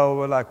 So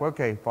we're like,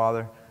 okay,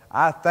 Father,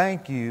 I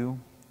thank you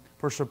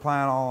for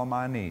supplying all of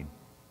my need.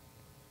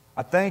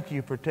 I thank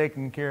you for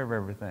taking care of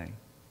everything.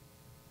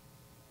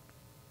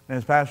 And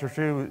as Pastor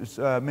True was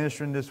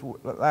ministering this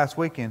last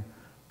weekend,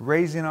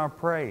 raising our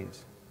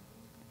praise.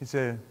 He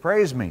said,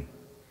 praise me.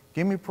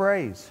 Give me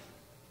praise.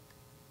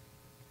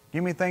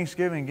 Give me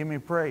thanksgiving. Give me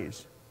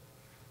praise.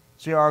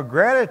 See, our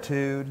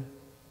gratitude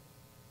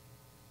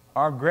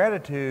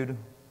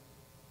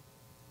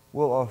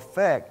will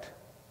affect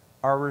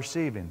our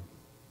receiving.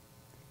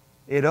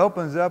 It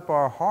opens up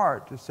our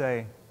heart to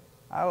say,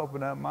 I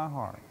open up my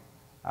heart.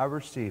 I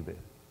receive it.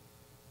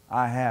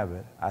 I have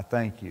it. I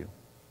thank you.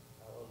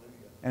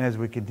 And as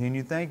we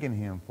continue thanking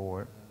Him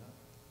for it,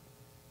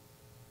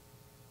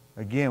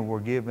 again, we're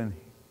giving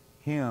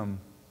Him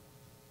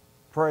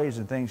praise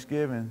and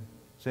thanksgiving,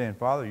 saying,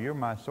 Father, you're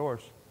my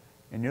source,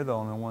 and you're the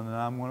only one that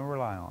I'm going to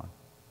rely on.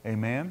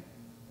 Amen?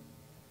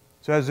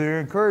 So as you're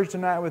encouraged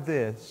tonight with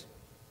this,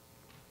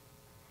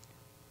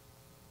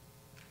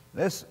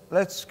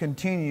 let's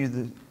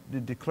continue to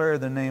declare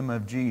the name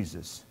of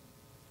Jesus.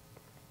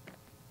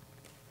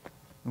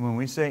 And when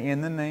we say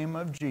in the name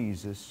of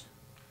Jesus,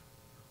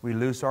 we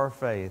lose our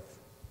faith,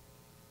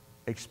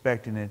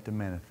 expecting it to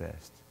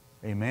manifest.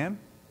 Amen?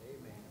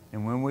 Amen.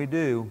 And when we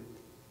do,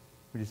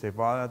 we just say,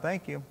 Father, I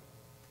thank you.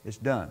 It's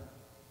done.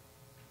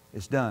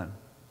 It's done.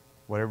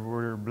 Whatever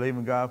we're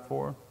believing God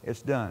for,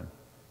 it's done.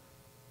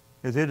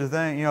 Because here's the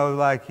thing,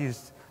 like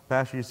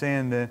Pastor, you're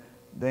saying that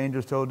the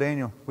angels told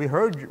Daniel, we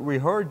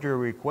heard your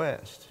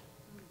request.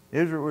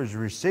 It was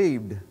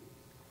received.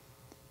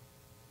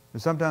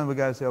 But sometimes we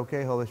got to say,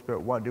 okay, Holy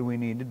Spirit, what do we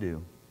need to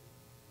do?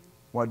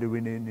 What do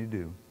we need to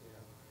do?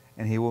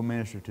 And He will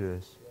minister to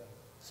us.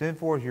 Send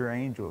forth your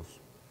angels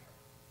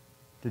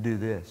to do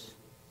this,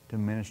 to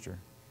minister.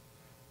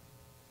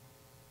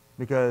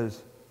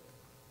 Because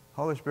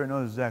Holy Spirit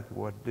knows exactly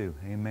what to do.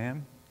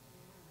 Amen?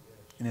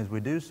 And as we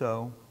do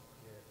so,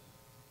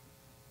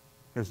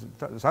 because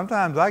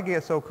sometimes I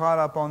get so caught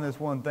up on this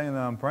one thing that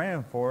I'm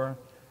praying for,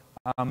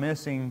 I'm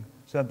missing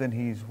something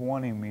He's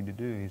wanting me to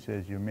do. He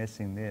says, you're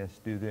missing this,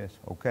 do this.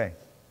 Okay.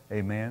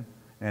 Amen?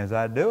 And as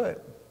I do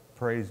it,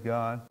 praise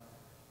God,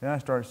 then I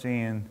start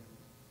seeing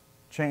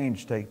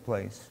change take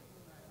place.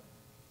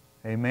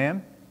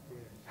 Amen?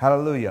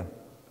 Hallelujah.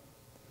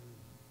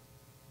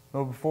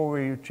 Well, before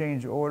we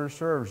change the order of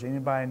service,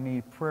 anybody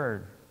need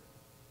prayer?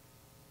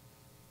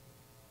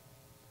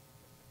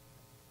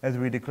 As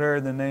we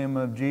declare the name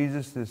of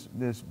Jesus,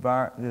 this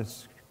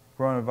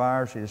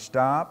coronavirus is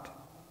stopped.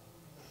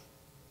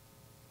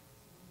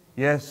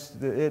 Yes,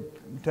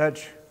 it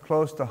touched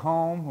close to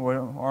home,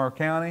 or our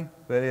county,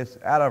 but it's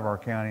out of our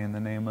county in the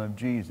name of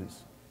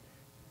Jesus.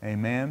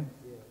 Amen?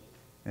 Yes.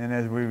 And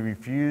as we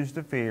refuse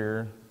to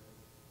fear,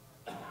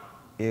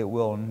 it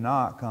will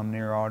not come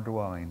near our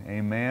dwelling. Amen?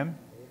 Amen.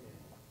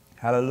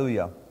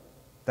 Hallelujah.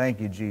 Thank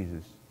you,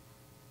 Jesus.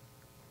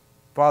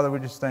 Father, we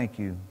just thank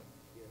you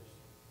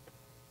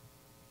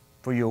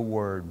for your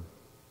word.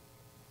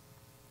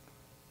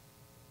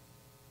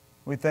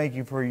 We thank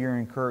you for your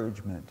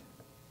encouragement.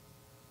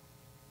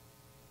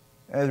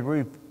 As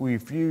we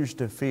refuse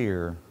to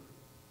fear,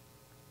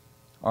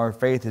 our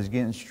faith is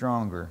getting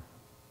stronger.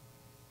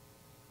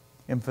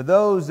 And for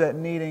those that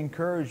need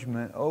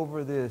encouragement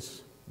over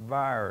this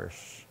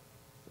virus,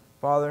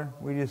 Father,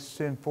 we just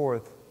send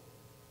forth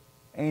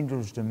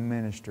angels to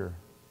minister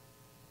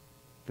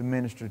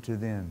to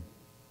them.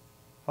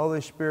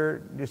 Holy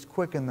Spirit, just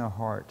quicken their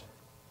heart.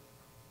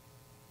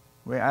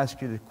 We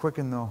ask you to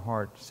quicken their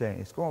heart, saying,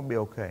 it's going to be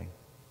okay.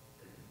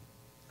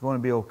 It's going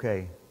to be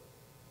okay.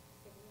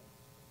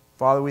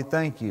 Father, we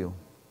thank you.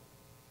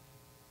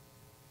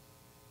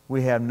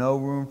 We have no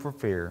room for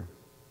fear,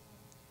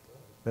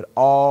 but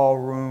all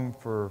room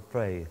for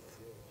faith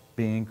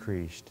be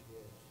increased.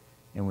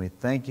 And we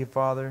thank you,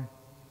 Father,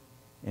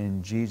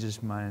 in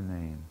Jesus' mighty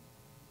name.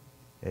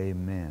 Amen.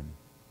 Amen.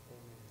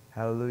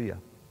 Hallelujah.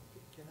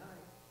 Can I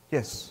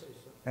Yes, say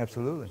something?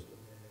 absolutely. Just a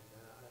minute.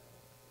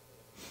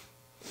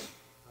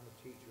 I'm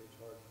a teacher. It's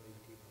hard for me to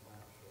keep my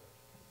mouth shut.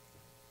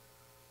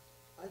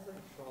 I think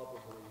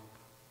probably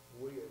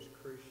we as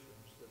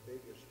Christians, the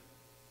biggest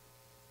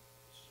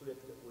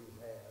slip that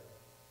we've had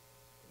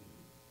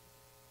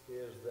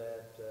is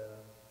that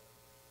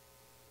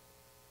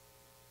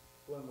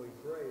when we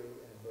pray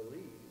and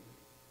believe,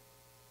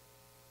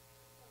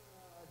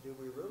 do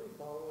we really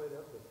follow it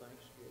up with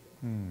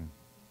thanksgiving?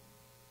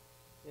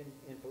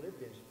 In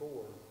Philippians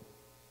 4,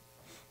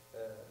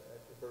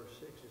 at verse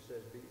 6, it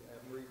says,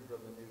 I'm reading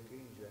from the New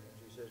King James,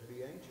 he says,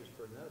 be anxious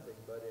for nothing,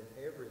 but in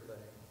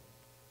everything,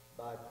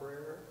 by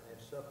prayer and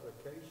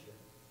supplication,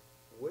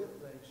 with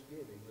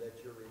thanksgiving,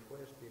 let your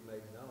request be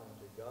made known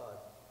to God.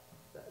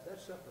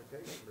 That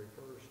supplication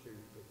refers to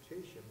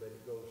petition, but it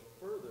goes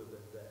further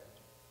than that.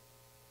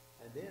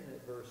 And then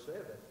at verse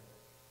 7,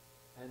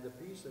 and the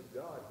peace of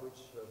God, which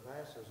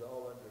surpasses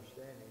all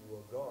understanding,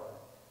 will guard.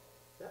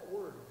 That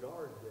word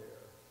guard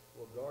there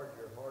will guard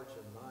your hearts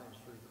and minds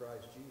through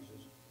Christ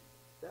Jesus.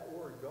 That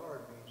word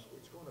guard means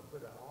it's going to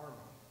put an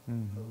army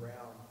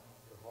around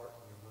your heart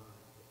and your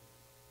mind.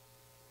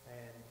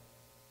 And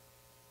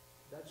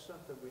that's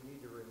something we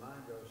need to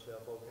remind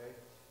ourselves, okay,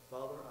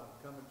 Father, I'm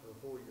coming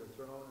before your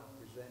throne. I'm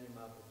presenting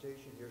my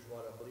petition. Here's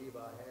what I believe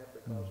I have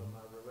because of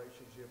my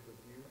relationship with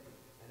you.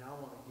 And I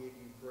want to give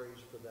you praise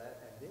for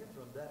that. And then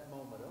from that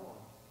moment on,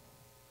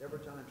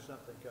 every time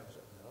something comes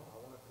up, no, I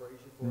want to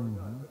praise you for it,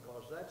 God,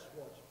 because that's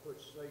what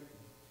puts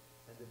Satan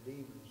and the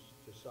demons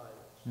to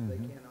silence. They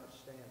cannot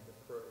stand the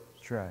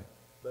praise. That's right.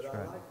 But That's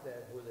I right. like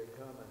that where they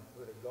come and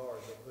put a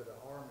guard, they put an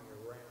army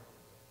around.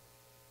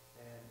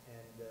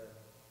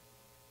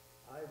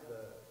 I've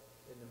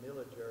in the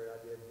military,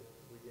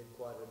 we did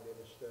quite a bit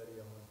of study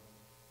on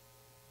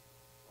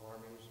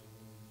armies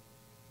and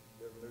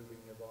the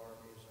moving of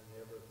armies and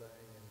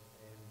everything,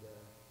 and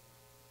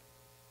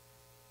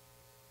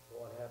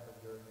what happened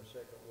during the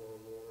Second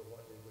World War,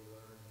 what did we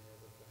learn and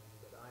everything.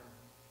 But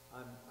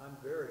I'm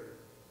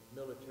very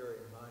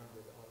military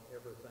minded on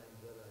everything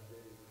that I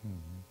do.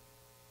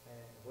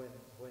 And when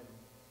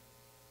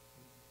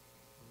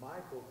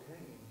Michael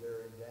came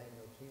there in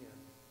Daniel 10,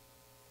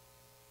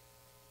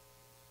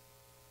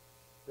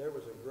 there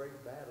was a great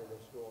battle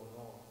that's going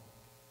on.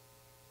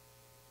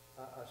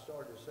 I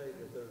started to say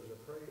that there's a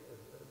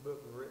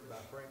book written by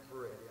Frank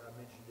Peretti. I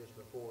mentioned this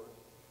before,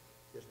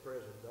 His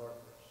Present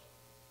Darkness.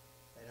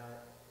 And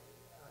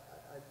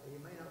he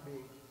may not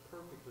be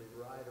perfectly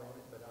right on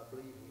it, but I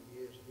believe he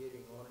is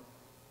hitting on it,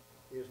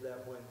 is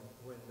that when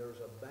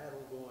there's a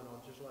battle going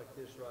on, just like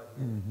this right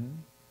here,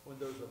 when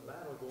there's a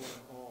battle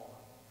going on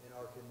in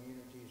our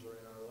communities or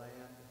in our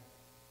land,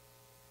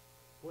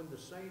 when the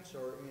saints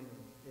are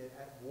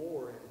at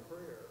war in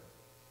prayer,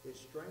 it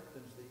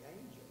strengthens the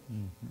angels.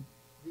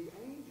 The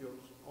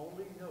angels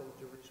only know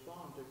to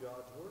respond to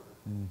God's word.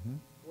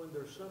 When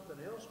there's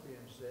something else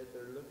being said,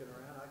 they're looking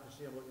around. I can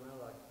see them looking around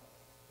like,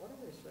 what are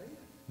they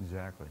saying?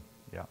 Exactly.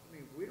 Yeah. I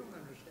mean, we don't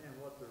understand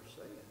what they're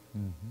saying.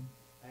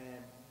 And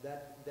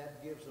that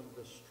gives them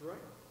the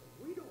strength.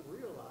 We don't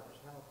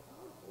realize how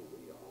powerful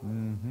we are.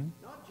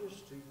 Not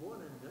just to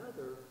one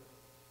another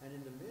and in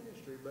the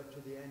ministry, but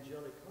to the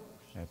angelic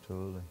host.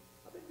 Absolutely.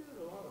 I've been doing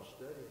a lot of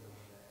studying on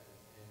that.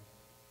 And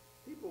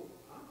people,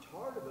 I'm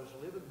tired of us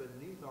living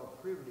beneath our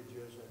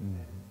privileges and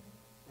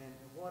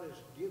what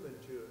is given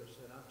to us.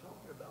 And I'm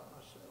talking about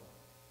myself.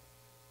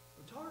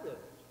 I'm tired of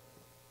it.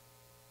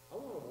 I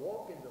want to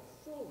walk in the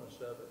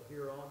fullness of it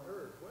here on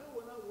earth. Well,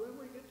 when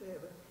we get to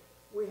heaven,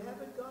 we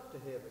haven't got to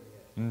heaven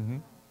yet.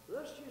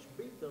 Let's just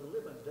beat the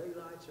living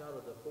daylights out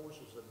of the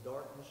forces of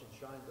darkness and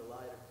shine the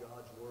light of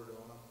God's word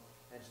on them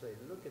and say,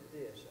 look at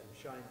this, and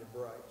shine the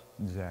bright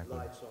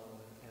lights on them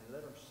and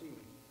let them see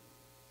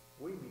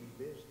we mean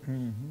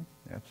business.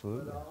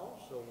 Absolutely. But I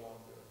also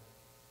wonder,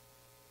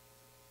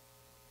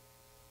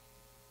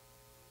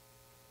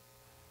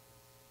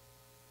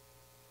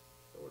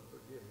 Lord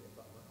forgive me if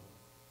I'm wrong,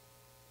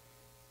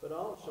 but I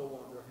also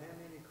wonder how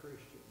many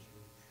Christians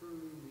who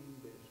truly mean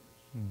business.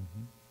 I'm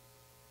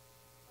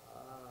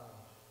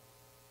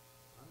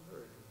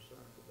very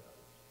concerned about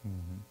it.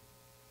 In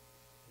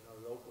our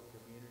local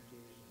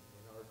communities,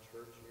 in our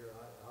church here,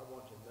 I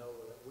want to know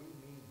that we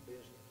mean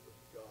business with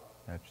God.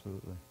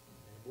 Absolutely.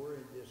 And we're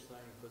in this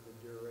thing for the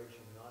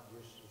duration, not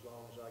just as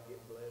long as I get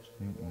blessed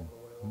and walk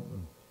away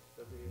over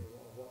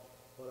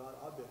but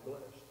I've been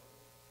blessed.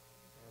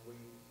 And we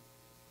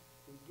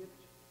get,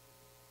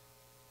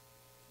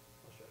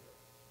 I'll shut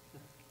up.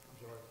 I'm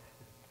sorry.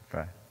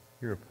 Fine.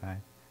 You're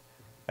fine.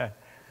 But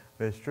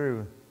it's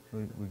true.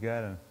 We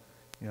got to,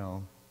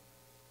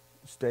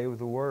 stay with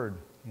the Word.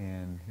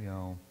 And,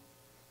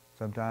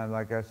 sometimes,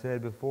 like I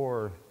said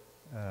before,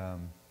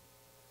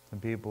 some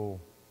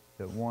people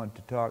that want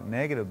to talk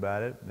negative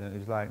about it,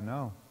 it's like,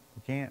 no,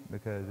 we can't,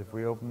 because if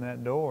we open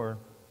that door,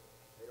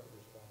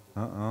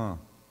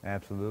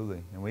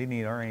 absolutely. And we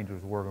need our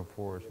angels working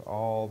for us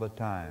all the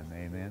time.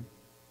 Amen.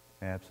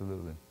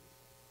 Absolutely.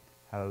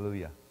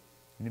 Hallelujah.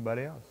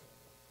 Anybody else?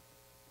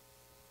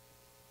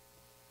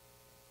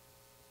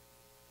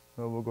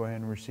 Well, we'll go ahead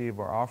and receive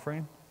our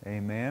offering.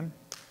 Amen.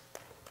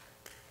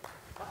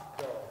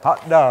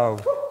 Hot dog.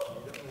 You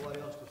don't know what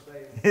else to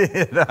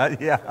say.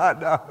 Yeah, hot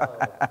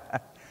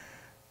dog.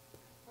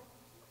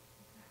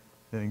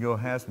 Then go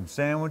have some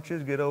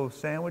sandwiches, good old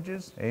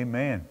sandwiches.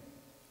 Amen.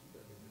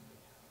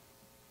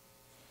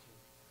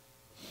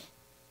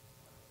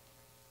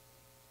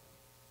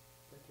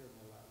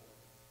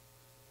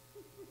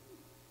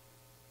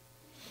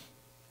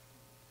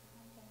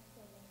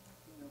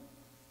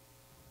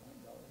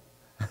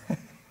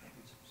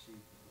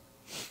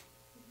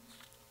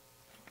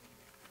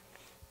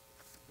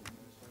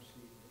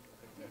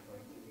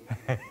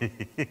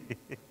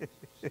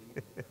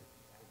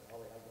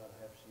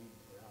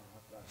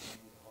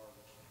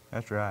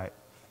 That's right.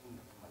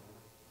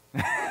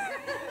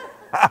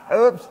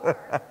 Oops. All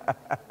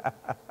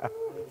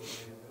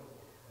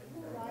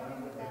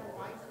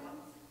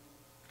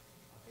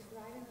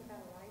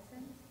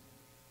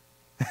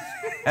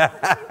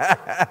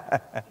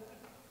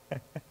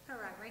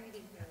right, Randy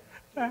didn't hear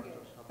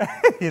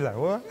it. You're like,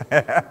 what?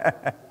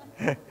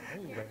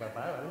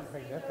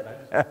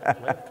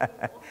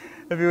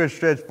 If you would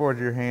stretch forth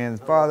your hands.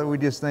 Father, we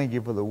just thank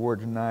you for the word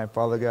tonight.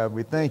 Father God,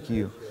 we thank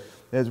you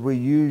as we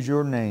use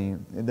your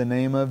name, in the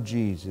name of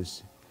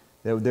Jesus,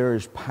 that there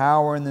is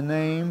power in the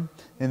name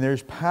and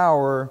there's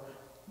power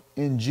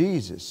in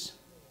Jesus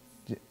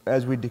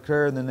as we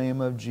declare in the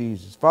name of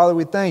Jesus. Father,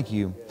 we thank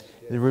you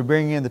as we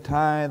bring in the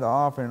tithe, the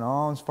offering, and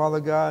alms. Father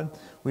God,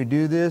 we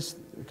do this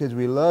because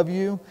we love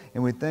you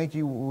and we thank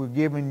you. We've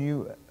given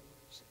you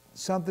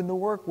something to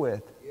work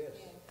with.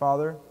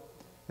 Father,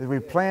 as we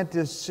plant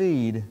this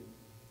seed,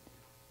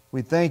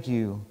 we thank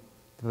you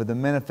for the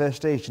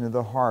manifestation of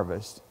the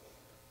harvest.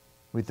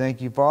 We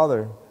thank you,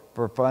 Father,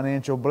 for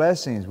financial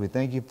blessings. We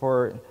thank you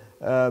for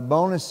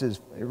bonuses,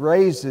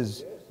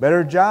 raises,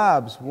 better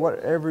jobs,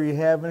 whatever you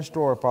have in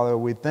store, Father.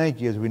 We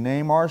thank you as we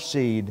name our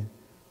seed.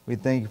 We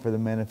thank you for the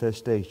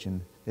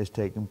manifestation that's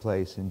taking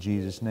place in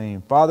Jesus'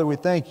 name. Father, we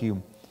thank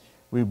you.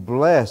 We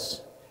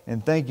bless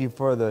and thank you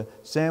for the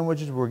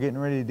sandwiches we're getting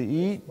ready to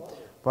eat.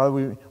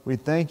 Father, we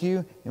thank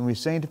you and we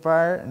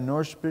sanctify it and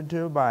worship it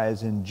to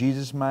abide in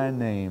Jesus' mighty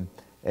name.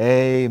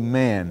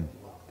 Amen.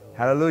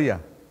 Hallelujah.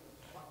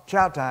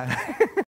 Chow time.